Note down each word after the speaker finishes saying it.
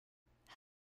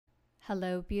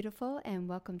Hello, beautiful, and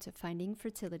welcome to Finding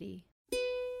Fertility.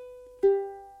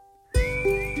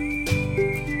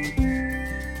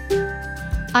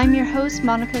 I'm your host,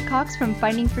 Monica Cox from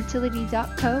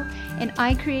FindingFertility.co, and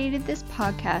I created this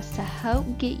podcast to help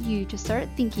get you to start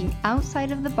thinking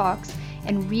outside of the box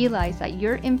and realize that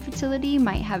your infertility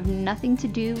might have nothing to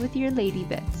do with your lady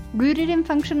bits. Rooted in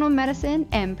functional medicine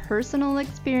and personal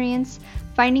experience,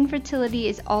 Finding Fertility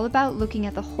is all about looking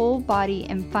at the whole body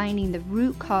and finding the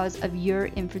root cause of your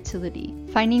infertility.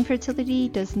 Finding Fertility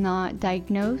does not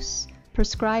diagnose,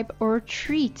 prescribe, or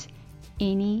treat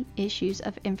any issues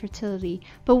of infertility,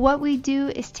 but what we do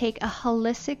is take a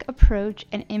holistic approach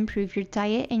and improve your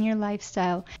diet and your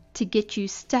lifestyle to get you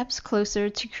steps closer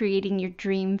to creating your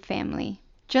dream family.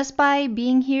 Just by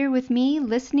being here with me,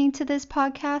 listening to this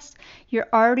podcast, you're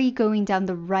already going down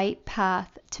the right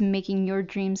path to making your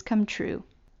dreams come true.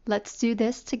 Let's do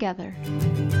this together.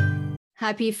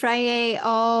 Happy Friday,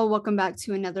 all. Welcome back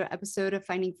to another episode of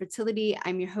Finding Fertility.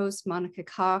 I'm your host, Monica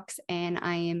Cox, and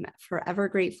I am forever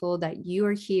grateful that you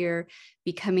are here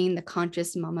becoming the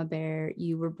conscious mama bear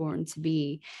you were born to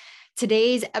be.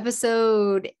 Today's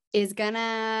episode is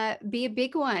gonna be a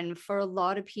big one for a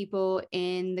lot of people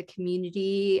in the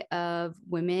community of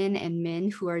women and men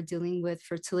who are dealing with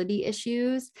fertility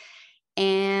issues.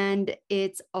 And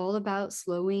it's all about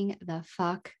slowing the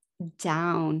fuck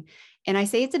down. And I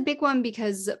say it's a big one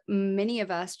because many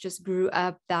of us just grew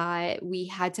up that we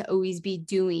had to always be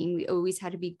doing, we always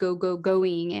had to be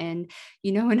going. And,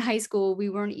 in high school, we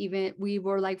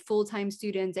were like full-time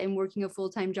students and working a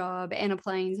full-time job and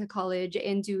applying to college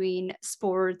and doing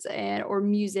sports or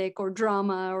music or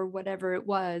drama or whatever it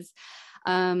was.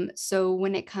 So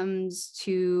when it comes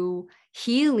to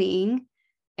healing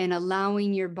and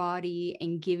allowing your body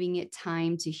and giving it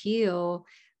time to heal,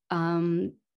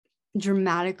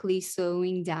 dramatically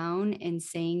slowing down and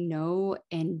saying no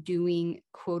and doing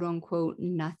quote unquote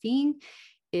nothing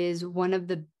is one of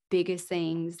the biggest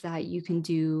things that you can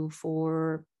do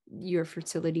for your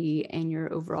fertility and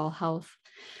your overall health.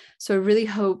 So I really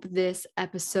hope this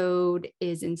episode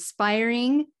is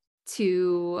inspiring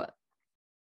to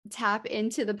tap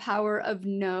into the power of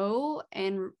no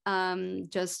and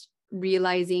just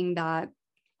realizing that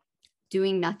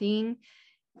doing nothing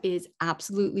is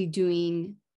absolutely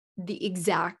doing the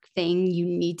exact thing you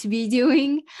need to be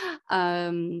doing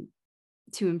to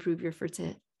improve your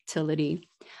fertility.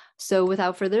 So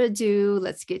without further ado,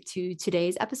 let's get to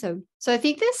today's episode. So I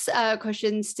think this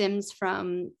question stems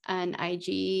from an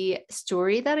IG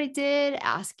story that I did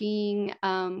asking,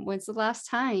 when's the last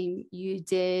time you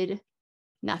did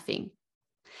nothing?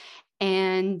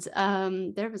 And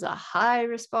there was a high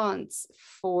response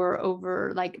for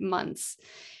over months.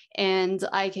 And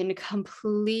I can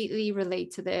completely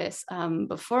relate to this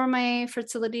before my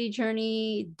fertility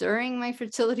journey, during my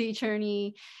fertility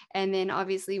journey. And then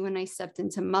obviously when I stepped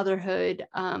into motherhood,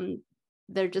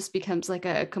 there just becomes like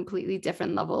a completely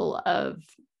different level of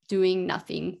doing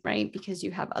nothing, right? Because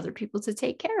you have other people to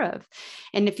take care of.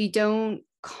 And if you don't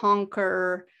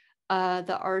conquer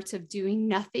the art of doing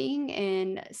nothing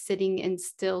and sitting in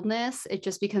stillness, it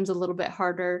just becomes a little bit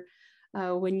harder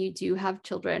when you do have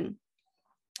children.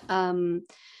 But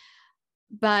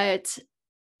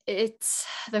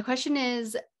the question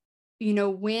is,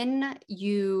 when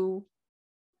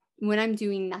I'm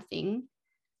doing nothing,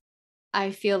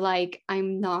 I feel like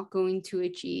I'm not going to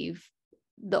achieve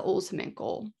the ultimate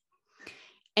goal.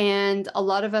 And a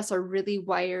lot of us are really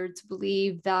wired to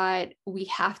believe that we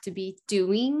have to be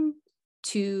doing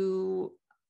to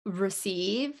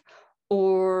receive,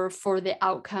 or for the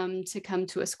outcome to come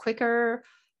to us quicker,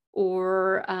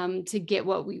 or to get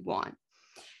what we want.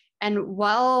 And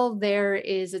while there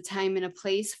is a time and a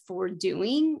place for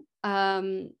doing,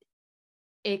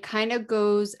 it kind of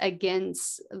goes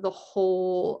against the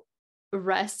whole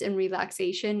rest and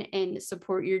relaxation and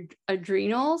support your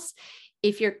adrenals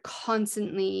if you're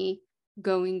constantly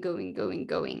going.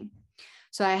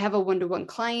 So I have a one-to-one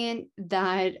client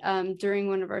that during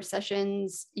one of our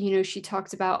sessions, she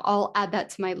talked about, I'll add that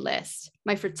to my list,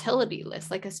 my fertility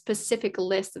list, like a specific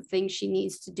list of things she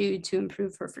needs to do to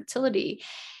improve her fertility.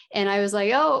 And I was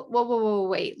like, oh, whoa,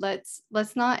 wait, let's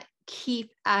not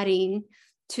keep adding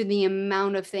to the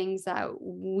amount of things that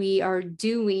we are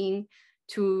doing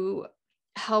to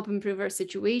help improve our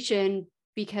situation,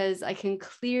 because I can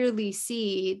clearly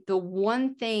see the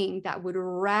one thing that would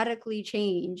radically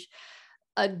change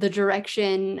the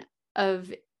direction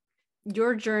of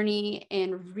your journey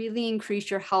and really increase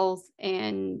your health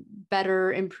and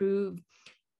better improve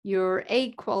your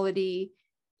egg quality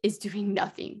is doing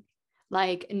nothing,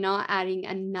 like not adding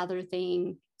another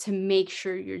thing to make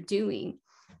sure you're doing.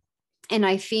 And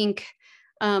I think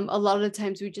A lot of the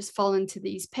times we just fall into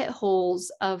these pit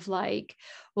holes of like,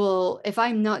 well, if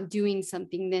I'm not doing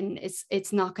something, then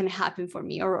it's not going to happen for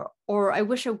me, or I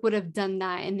wish I would have done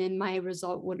that, and then my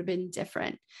result would have been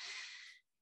different.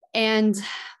 And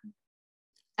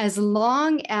as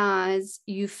long as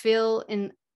you feel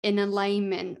in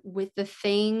alignment with the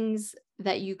things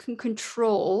that you can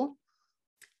control,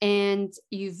 and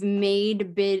you've made a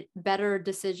bit better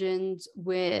decisions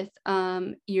with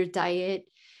your diet,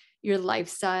 your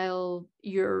lifestyle,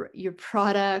 your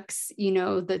products,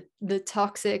 the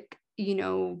toxic,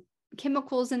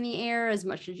 chemicals in the air, as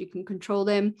much as you can control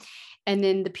them, and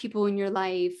then the people in your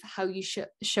life, how you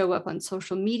show up on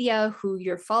social media, who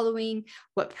you're following,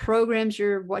 what programs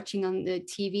you're watching on the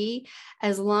TV,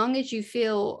 as long as you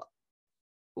feel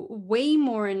way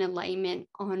more in alignment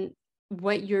on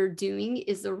what you're doing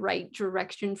is the right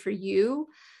direction for you,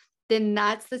 then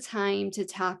that's the time to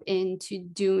tap into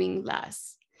doing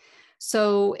less.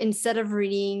 So instead of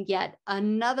reading yet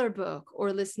another book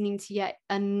or listening to yet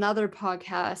another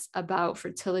podcast about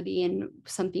fertility, and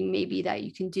something maybe that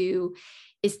you can do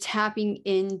is tapping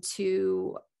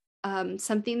into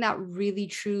something that really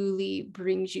truly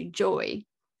brings you joy.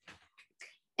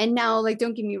 And now, like,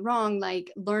 don't get me wrong,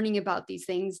 like, learning about these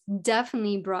things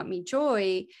definitely brought me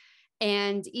joy.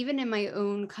 And even in my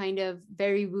own kind of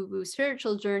very woo-woo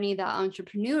spiritual journey that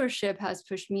entrepreneurship has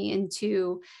pushed me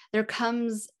into, there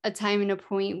comes a time and a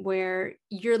point where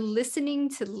you're listening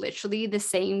to literally the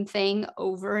same thing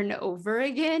over and over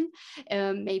again,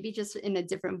 maybe just in a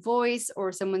different voice,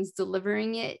 or someone's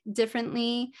delivering it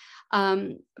differently.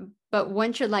 But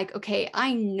once you're like, okay,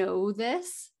 I know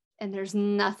this, and there's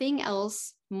nothing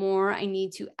else more I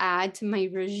need to add to my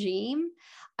regime,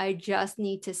 I just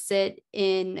need to sit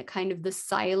in kind of the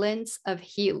silence of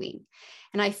healing.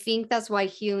 And I think that's why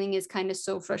healing is kind of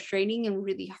so frustrating and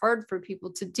really hard for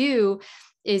people to do,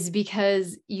 is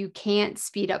because you can't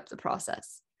speed up the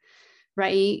process,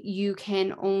 right? You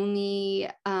can only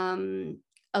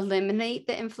eliminate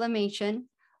the inflammation,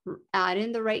 add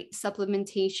in the right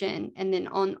supplementation, and then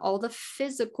on all the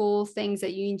physical things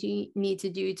that you need to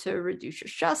do to reduce your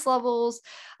stress levels,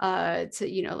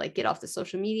 to, like, get off the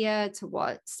social media,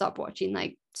 to stop watching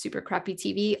like super crappy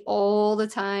TV all the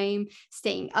time,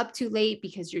 staying up too late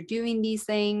because you're doing these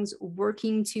things,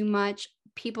 working too much,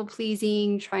 people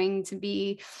pleasing, trying to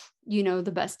be,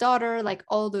 the best daughter, like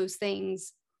all those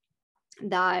things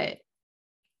that,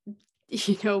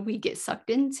 we get sucked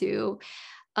into.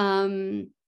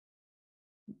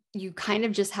 You kind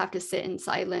of just have to sit in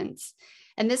silence.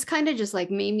 And this kind of just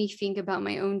like made me think about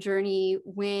my own journey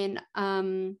when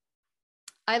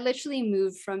I literally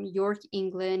moved from York,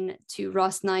 England to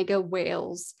Rosniga,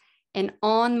 Wales. And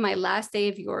on my last day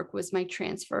of York was my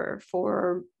transfer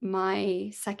for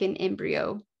my second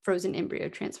frozen embryo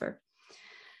transfer.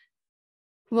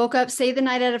 Woke up, stayed the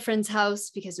night at a friend's house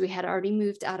because we had already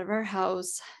moved out of our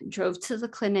house, drove to the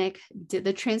clinic, did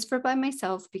the transfer by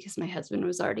myself because my husband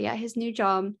was already at his new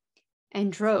job,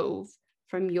 and drove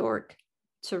from York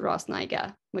to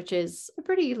Rosniga, which is a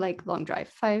pretty like long drive,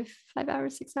 5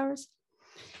 hours, 6 hours.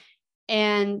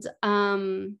 And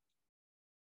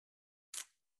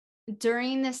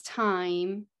during this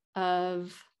time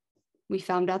we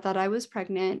found out that I was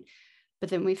pregnant, but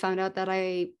then we found out that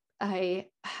I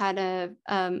had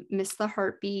missed the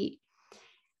heartbeat.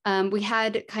 We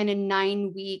had kind of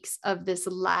 9 weeks of this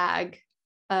lag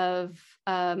of,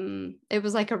 it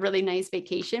was like a really nice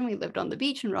vacation. We lived on the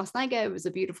beach in Rosniga. It was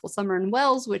a beautiful summer in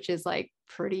Wales, which is like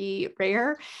pretty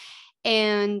rare.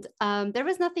 And there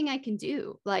was nothing I can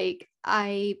do. Like,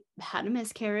 I had a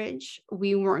miscarriage.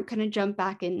 We weren't going to jump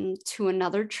back into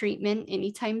another treatment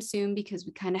anytime soon because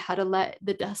we kind of had to let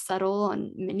the dust settle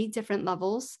on many different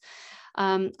levels.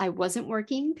 I wasn't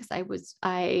working because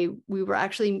we were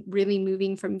actually really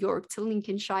moving from York to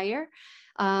Lincolnshire.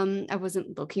 I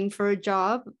wasn't looking for a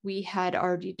job. We had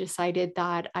already decided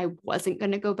that I wasn't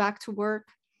going to go back to work,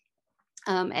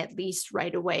 at least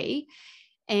right away.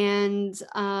 And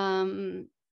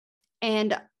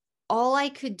all I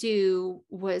could do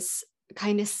was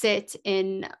kind of sit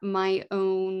in my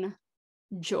own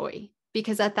joy,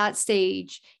 because at that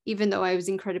stage, even though I was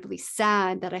incredibly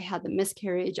sad that I had the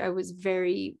miscarriage, I was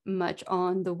very much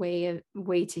on the way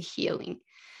to healing,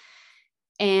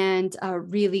 and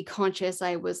really conscious.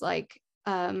 I was like,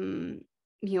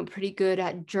 pretty good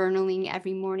at journaling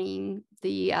every morning.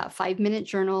 The 5-minute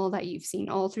journal that you've seen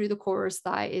all through the course,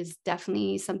 that is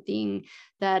definitely something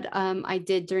that I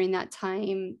did during that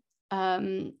time.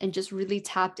 and just really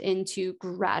tapped into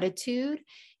gratitude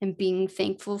and being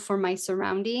thankful for my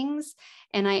surroundings.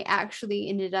 And I actually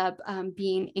ended up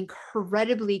being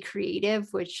incredibly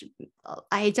creative, which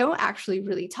I don't actually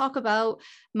really talk about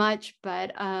much,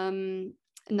 but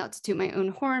not to toot my own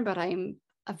horn, but I'm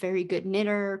a very good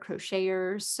knitter,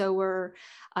 crocheter, sewer.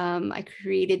 I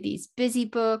created these busy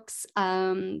books,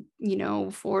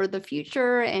 for the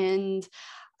future. And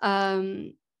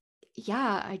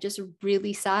yeah, I just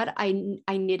really sad. I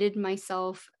knitted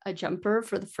myself a jumper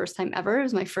for the first time ever. It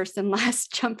was my first and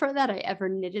last jumper that I ever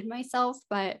knitted myself.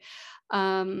 But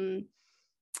I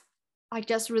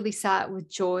just really sat with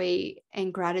joy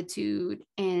and gratitude,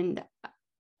 and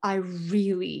I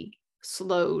really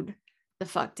slowed the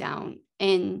fuck down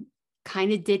and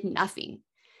kind of did nothing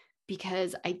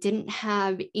because I didn't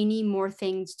have any more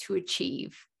things to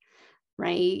achieve,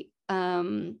 right?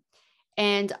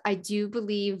 And I do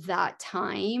believe that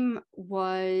time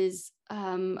was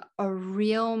a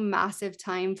real massive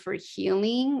time for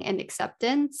healing and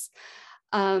acceptance,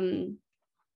 and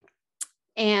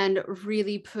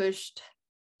really pushed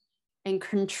and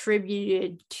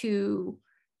contributed to,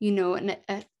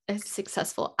 a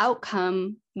successful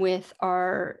outcome with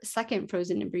our second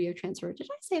frozen embryo transfer. Did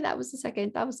I say that was the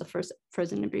second? That was the first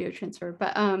frozen embryo transfer.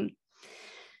 But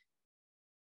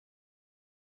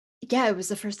yeah, it was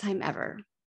the first time ever.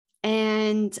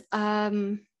 And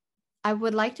I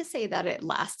would like to say that it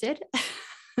lasted.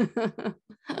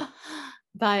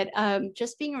 But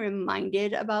just being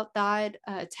reminded about that,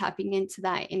 tapping into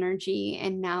that energy,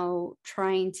 and now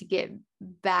trying to get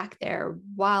back there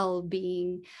while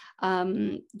being, a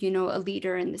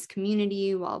leader in this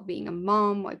community, while being a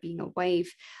mom, while being a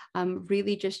wife,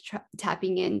 really just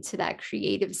tapping into that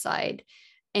creative side.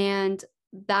 And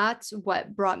that's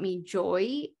what brought me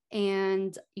joy.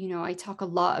 And, I talk a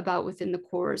lot about within the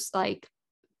course, like,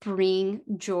 bring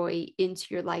joy into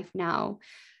your life now.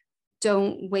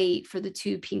 Don't wait for the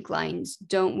 2 pink lines.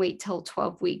 Don't wait till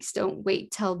 12 weeks. Don't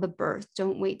wait till the birth.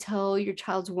 Don't wait till your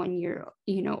child's 1 year,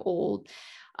 old.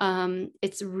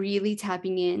 It's really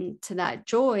tapping into that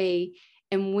joy.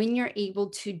 And when you're able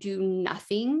to do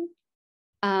nothing,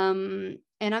 and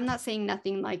I'm not saying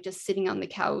nothing like just sitting on the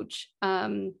couch,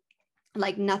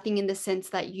 like nothing in the sense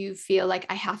that you feel like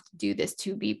I have to do this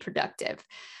to be productive.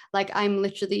 Like I'm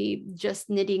literally just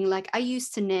knitting. Like I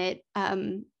used to knit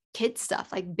kid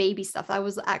stuff, like baby stuff. That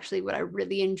was actually what I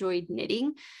really enjoyed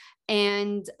knitting.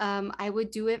 And I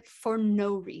would do it for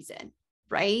no reason,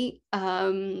 right?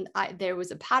 There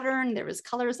was a pattern, there was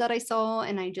colors that I saw,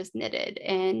 and I just knitted.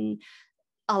 And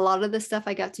a lot of the stuff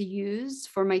I got to use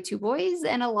for my 2 boys,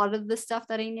 and a lot of the stuff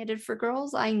that I knitted for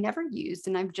girls, I never used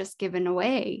and I've just given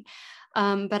away.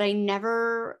 But I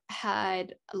never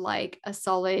had like a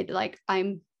solid, like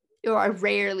I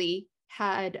rarely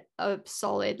had a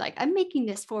solid, like I'm making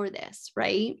this for this,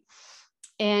 right?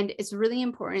 And it's really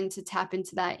important to tap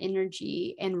into that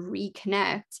energy and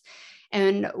reconnect.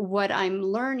 And what I'm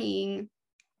learning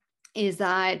is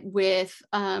that with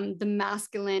the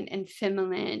masculine and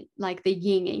feminine, like the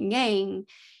yin and yang,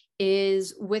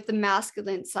 is with the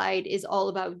masculine side is all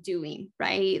about doing,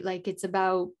 right? Like it's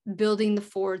about building the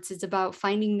forts, it's about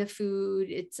finding the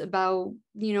food, it's about,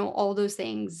 all those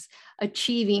things,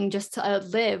 achieving just to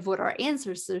live what our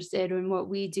ancestors did. And what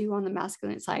we do on the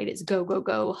masculine side is go, go,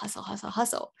 go, hustle, hustle,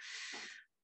 hustle.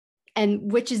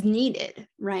 And which is needed,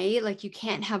 right? Like you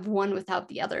can't have one without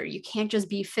the other. You can't just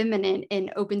be feminine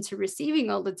and open to receiving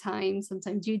all the time.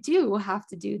 Sometimes you do have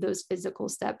to do those physical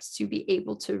steps to be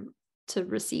able to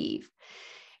receive.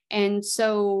 And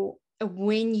so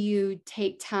when you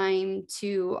take time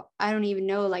to, I don't even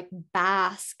know, like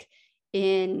bask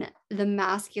in the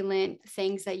masculine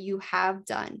things that you have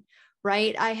done,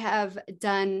 right? I have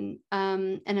done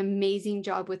an amazing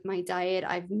job with my diet.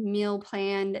 I've meal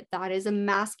planned. That is a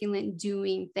masculine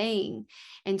doing thing.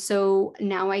 And so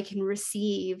now I can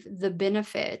receive the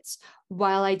benefits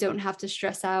while I don't have to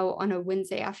stress out on a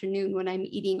Wednesday afternoon when I'm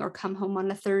eating, or come home on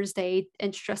a Thursday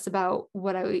and stress about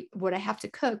what I have to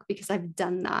cook, because I've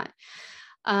done that.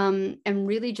 And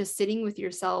really just sitting with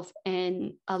yourself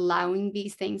and allowing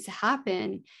these things to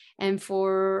happen. And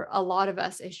for a lot of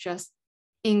us, it's just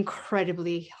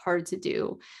incredibly hard to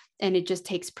do. And it just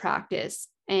takes practice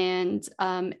and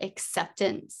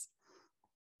acceptance.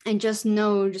 And just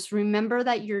remember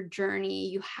that your journey,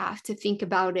 you have to think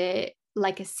about it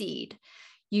like a seed.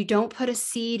 You don't put a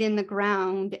seed in the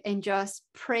ground and just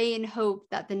pray and hope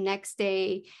that the next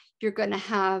day you're going to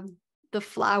have the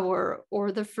flower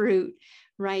or the fruit,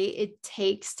 right? It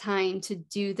takes time to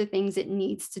do the things it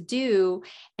needs to do.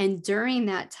 And during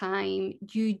that time,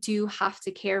 you do have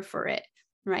to care for it.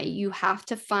 right? You have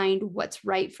to find what's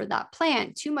right for that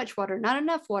plant. Too much water, not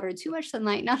enough water, too much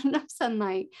sunlight, not enough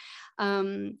sunlight.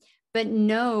 But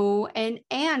no,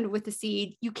 and with the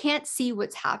seed, you can't see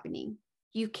what's happening.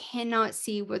 You cannot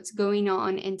see what's going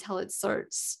on until it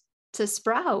starts to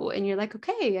sprout, and you're like,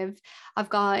 okay, I've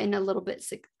gotten a little bit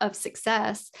of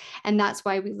success. And that's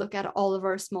why we look at all of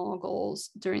our small goals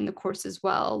during the course as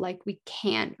well. Like, we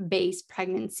can't base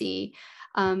pregnancy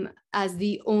as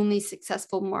the only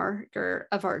successful marker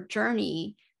of our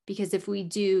journey, because if we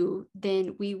do,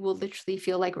 then we will literally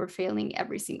feel like we're failing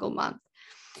every single month.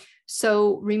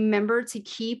 So remember to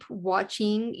keep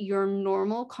watching your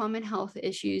normal common health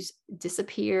issues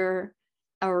disappear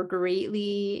or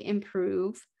greatly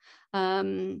improve.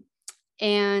 And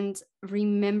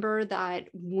remember that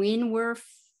when we're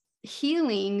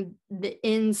healing the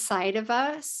inside of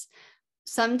us,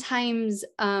 sometimes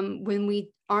when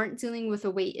we aren't dealing with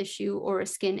a weight issue or a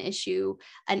skin issue,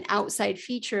 an outside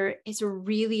feature is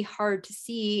really hard to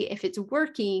see if it's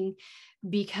working,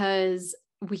 because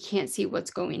we can't see what's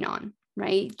going on,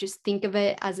 right? Just think of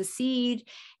it as a seed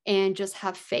and just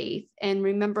have faith. And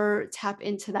remember, tap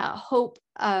into that hope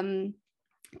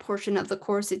portion of the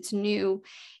course. It's new,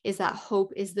 is that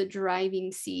hope is the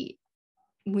driving seat.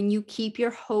 When you keep your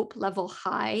hope level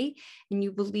high and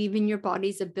you believe in your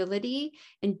body's ability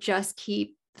and just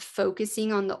keep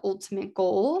focusing on the ultimate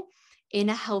goal in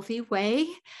a healthy way,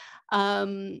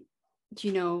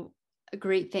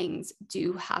 great things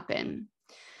do happen.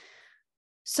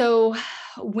 So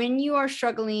when you are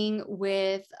struggling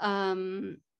with,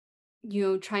 trying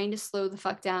to slow the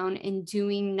fuck down and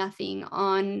doing nothing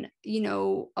on,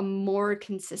 a more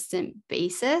consistent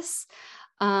basis,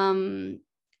 you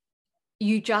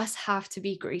just have to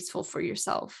be graceful to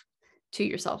yourself.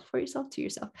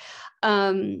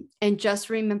 And just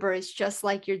remember, it's just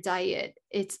like your diet.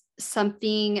 It's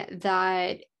something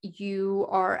that you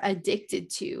are addicted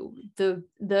to.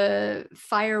 The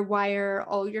firewire,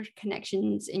 all your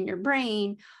connections in your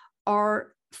brain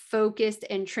are focused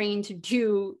and trained to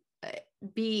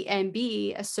be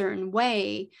a certain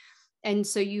way. And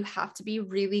so you have to be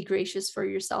really gracious for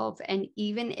yourself. And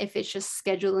even if it's just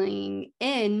scheduling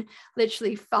in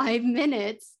literally 5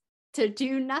 minutes to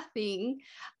do nothing,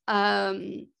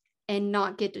 and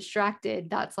not get distracted,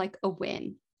 that's like a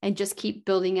win. And just keep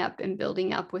building up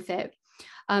with it.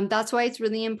 That's why it's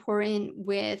really important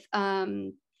with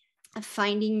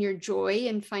finding your joy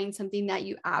and find something that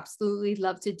you absolutely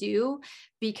love to do,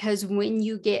 because when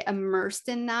you get immersed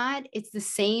in that, it's the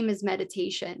same as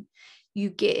meditation. You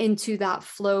get into that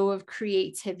flow of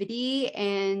creativity.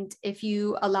 And if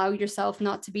you allow yourself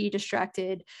not to be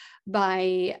distracted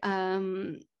by,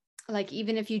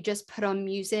 even if you just put on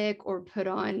music or put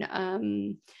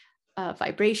on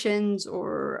vibrations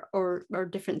or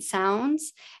different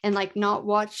sounds, and not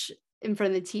watch in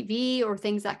front of the TV or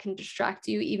things that can distract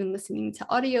you, even listening to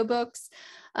audiobooks,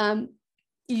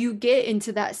 you get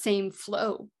into that same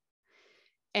flow.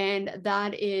 And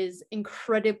that is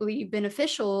incredibly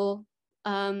beneficial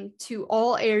to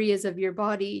all areas of your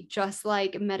body, just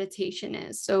like meditation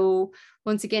is. So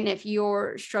once again, if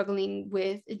you're struggling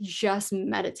with just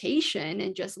meditation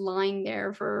and just lying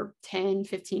there for 10,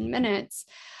 15 minutes,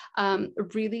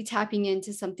 really tapping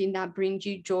into something that brings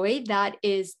you joy, that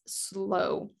is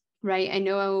slow, right? I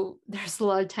know there's a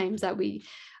lot of times that we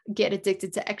get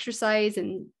addicted to exercise,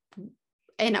 and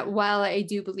while I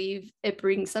do believe it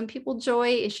brings some people joy,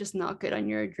 it's just not good on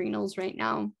your adrenals right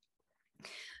now.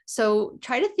 So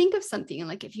try to think of something,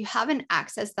 like if you haven't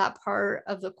accessed that part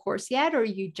of the course yet, or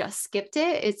you just skipped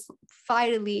it, it's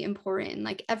vitally important.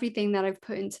 Like everything that I've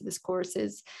put into this course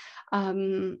is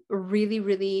really,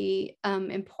 really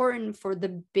important for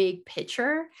the big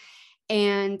picture.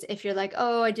 And if you're like,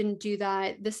 oh, I didn't do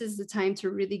that, this is the time to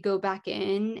really go back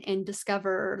in and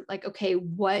discover, like, okay,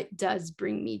 what does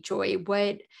bring me joy?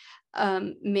 What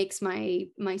makes my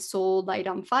soul light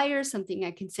on fire? Something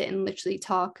I can sit and literally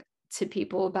talk to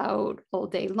people about all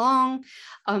day long,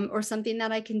 or something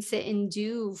that I can sit and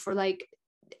do for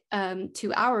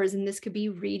 2 hours. And this could be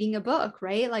reading a book,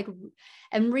 right? Like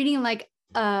I'm reading a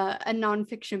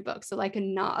nonfiction book. So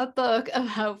not a book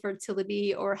about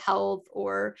fertility or health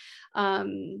or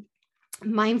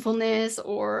mindfulness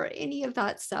or any of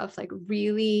that stuff, like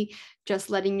really just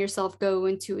letting yourself go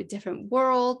into a different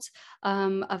world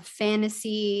of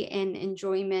fantasy and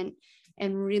enjoyment,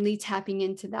 and really tapping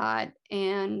into that.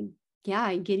 And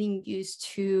getting used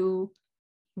to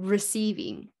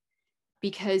receiving,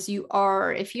 because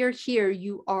if you're here,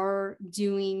 you are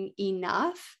doing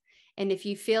enough. And if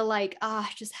you feel like, I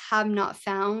just have not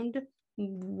found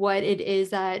what it is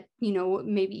that,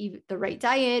 maybe the right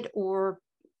diet or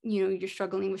you're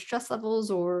struggling with stress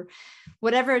levels or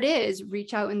whatever it is,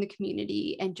 reach out in the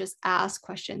community and just ask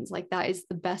questions. Like that is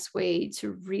the best way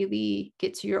to really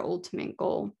get to your ultimate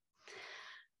goal.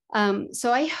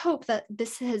 So I hope that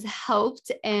this has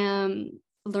helped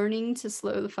learning to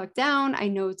slow the fuck down. I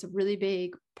know it's a really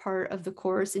big part of the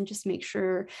course, and just make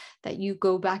sure that you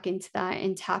go back into that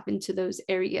and tap into those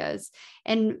areas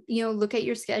and, look at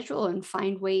your schedule and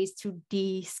find ways to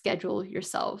de-schedule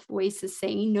yourself, ways to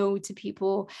say no to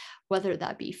people, whether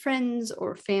that be friends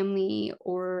or family,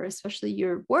 or especially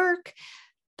your work.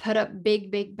 Put up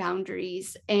big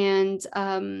boundaries. And,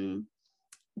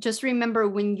 just remember,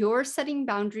 when you're setting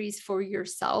boundaries for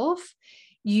yourself,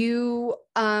 you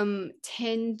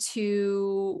tend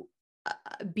to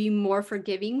be more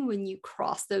forgiving when you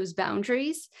cross those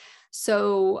boundaries.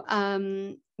 So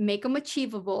make them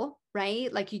achievable,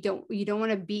 right? Like you don't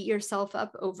want to beat yourself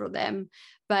up over them,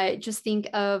 but just think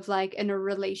of like in a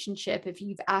relationship, if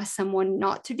you've asked someone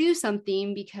not to do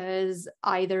something because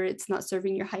either it's not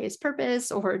serving your highest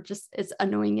purpose or just it's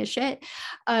annoying as shit,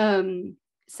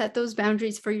 set those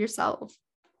boundaries for yourself.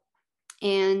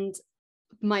 And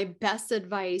my best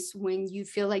advice when you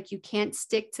feel like you can't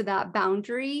stick to that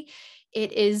boundary,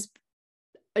 it is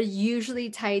usually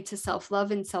tied to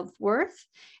self-love and self-worth.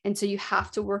 And so you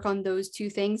have to work on those two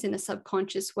things in a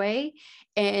subconscious way.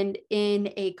 And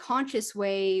in a conscious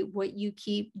way, what you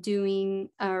keep doing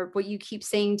or what you keep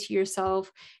saying to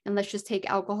yourself, and let's just take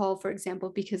alcohol, for example,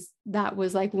 because that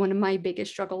was like one of my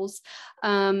biggest struggles.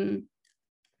 I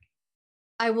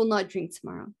will not drink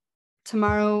tomorrow.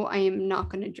 Tomorrow, I am not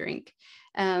going to drink.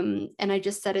 And I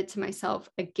just said it to myself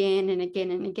again and again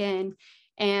and again.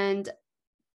 And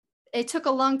it took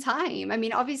a long time. I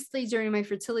mean, obviously, during my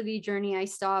fertility journey, I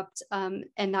stopped. And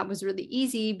that was really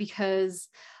easy because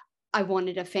I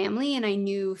wanted a family and I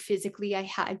knew physically I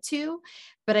had to,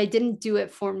 but I didn't do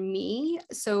it for me.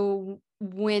 So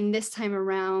when this time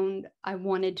around, I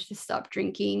wanted to stop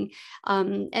drinking.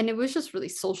 And it was just really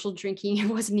social drinking. It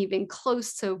wasn't even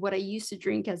close to what I used to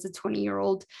drink as a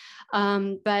 20-year-old.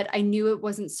 But I knew it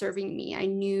wasn't serving me. I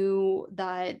knew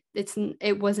that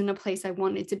it wasn't a place I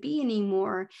wanted to be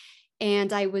anymore.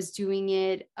 And I was doing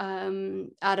it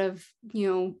out of,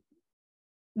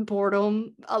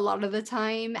 boredom a lot of the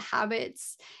time,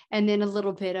 habits, and then a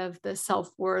little bit of the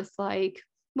self-worth, like,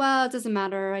 well, it doesn't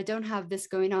matter, I don't have this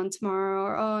going on tomorrow,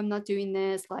 or oh, I'm not doing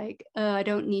this, like I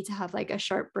don't need to have like a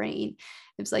sharp brain.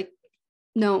 It was like,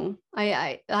 no,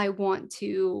 I want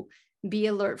to be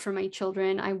alert for my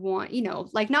children. I want,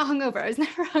 like not hungover. I was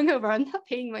never hungover. I'm not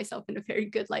painting myself in a very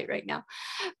good light right now,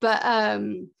 but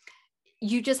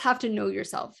you just have to know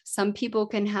yourself. Some people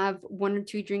can have 1 or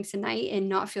 2 drinks a night and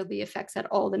not feel the effects at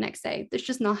all the next day. That's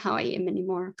just not how I am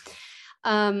anymore.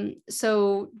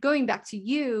 So going back to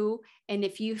you, and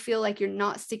if you feel like you're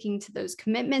not sticking to those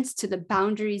commitments, to the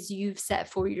boundaries you've set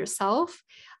for yourself,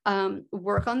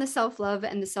 work on the self-love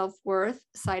and the self-worth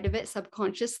side of it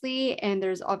subconsciously. And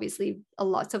there's obviously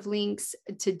lots of links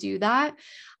to do that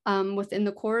within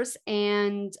the course.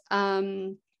 And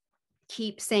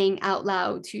keep saying out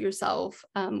loud to yourself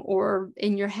or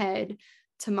in your head,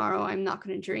 tomorrow I'm not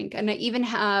going to drink. And I even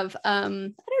have, I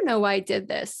don't know why I did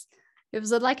this. It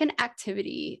was like an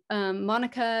activity.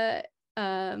 Monica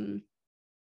does.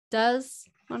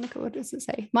 Monica, what does it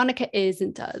say? Monica is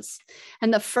and does.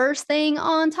 And the first thing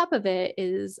on top of it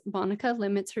is Monica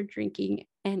limits her drinking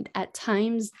and at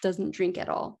times doesn't drink at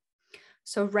all.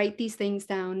 So write these things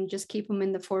down and just keep them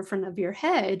in the forefront of your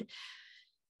head,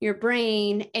 your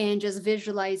brain, and just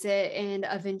visualize it. And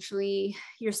eventually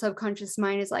your subconscious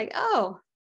mind is like, oh,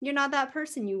 you're not that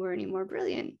person you were anymore.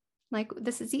 Brilliant. Like,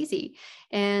 this is easy.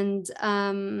 And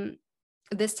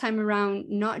this time around,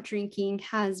 not drinking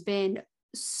has been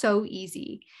so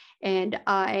easy. And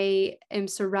I am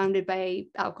surrounded by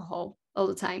alcohol all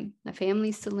the time. My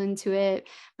family's still into it.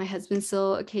 My husband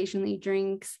still occasionally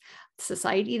drinks. The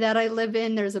society that I live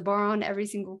in, there's a bar on every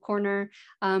single corner.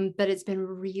 But it's been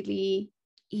really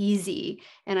easy.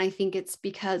 And I think it's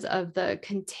because of the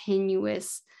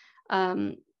continuous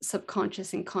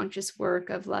subconscious and conscious work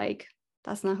of like,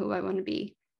 that's not who I want to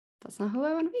be. That's not who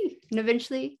I want to be. And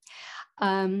eventually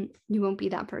you won't be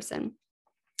that person.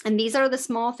 And these are the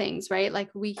small things, right? Like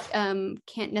we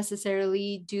can't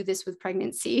necessarily do this with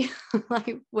pregnancy.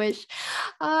 I wish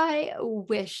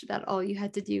that all you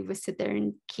had to do was sit there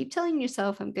and keep telling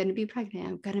yourself, I'm going to be pregnant.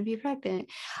 I'm going to be pregnant.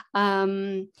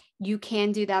 You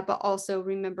can do that, but also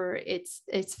remember it's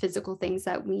physical things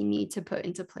that we need to put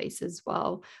into place as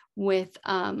well with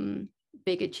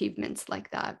big achievements like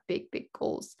that, big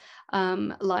goals.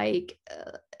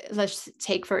 Let's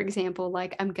take, for example,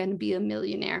 like I'm going to be a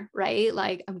millionaire, right?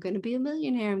 Like I'm going to be a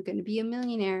millionaire. I'm going to be a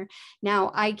millionaire.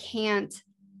 Now I can't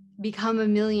become a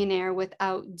millionaire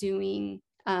without doing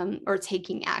or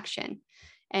taking action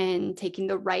and taking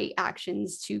the right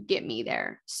actions to get me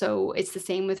there. So it's the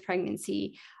same with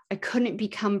pregnancy. I couldn't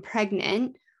become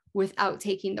pregnant without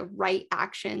taking the right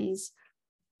actions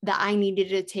that I needed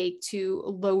to take to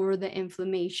lower the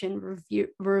inflammation,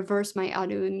 reverse my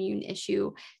autoimmune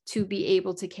issue to be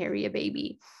able to carry a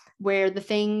baby. Where the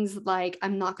things like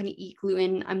I'm not going to eat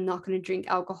gluten, I'm not going to drink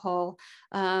alcohol,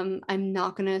 I'm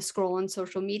not going to scroll on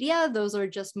social media, those are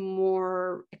just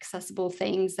more accessible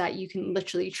things that you can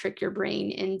literally trick your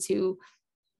brain into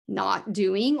not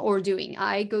doing or doing.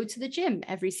 I go to the gym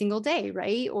every single day,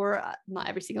 right? Or not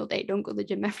every single day, don't go to the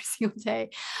gym every single day.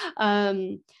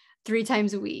 3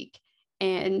 times a week.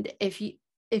 And if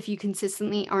you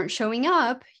consistently aren't showing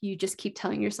up, you just keep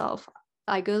telling yourself,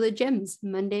 I go to the gyms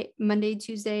Monday,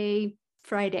 Tuesday,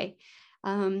 Friday.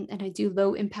 And I do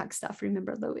low impact stuff.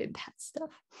 Remember, low impact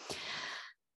stuff.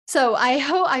 So I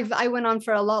hope I went on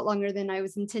for a lot longer than I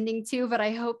was intending to, but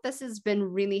I hope this has been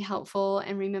really helpful.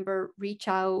 And remember, reach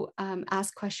out,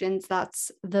 ask questions.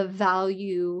 That's the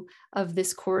value of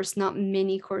this course. Not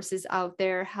many courses out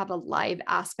there have a live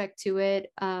aspect to it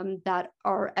that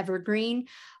are evergreen.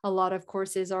 A lot of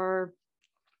courses are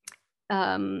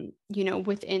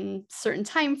within certain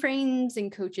time frames, and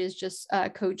coaches just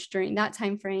coach during that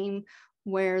time frame,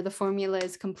 where the formula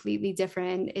is completely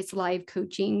different. It's live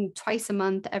coaching twice a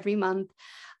month, every month.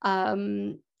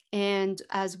 And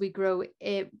as we grow,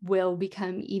 it will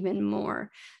become even more.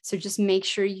 So just make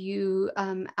sure you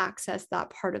access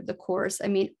that part of the course. I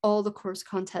mean, all the course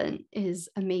content is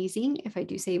amazing, if I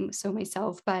do say so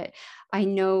myself, but I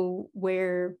know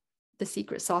where the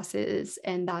secret sauce is,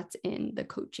 and that's in the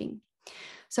coaching.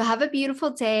 So have a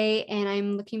beautiful day, and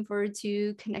I'm looking forward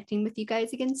to connecting with you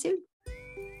guys again soon.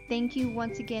 Thank you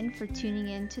once again for tuning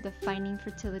in to the Finding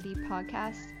Fertility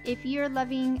podcast. If you're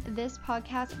loving this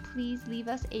podcast, please leave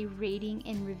us a rating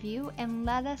and review and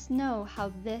let us know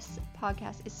how this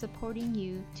podcast is supporting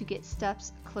you to get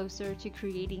steps closer to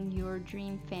creating your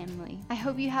dream family. I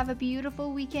hope you have a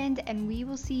beautiful weekend, and we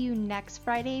will see you next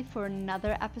Friday for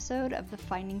another episode of the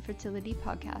Finding Fertility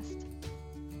podcast.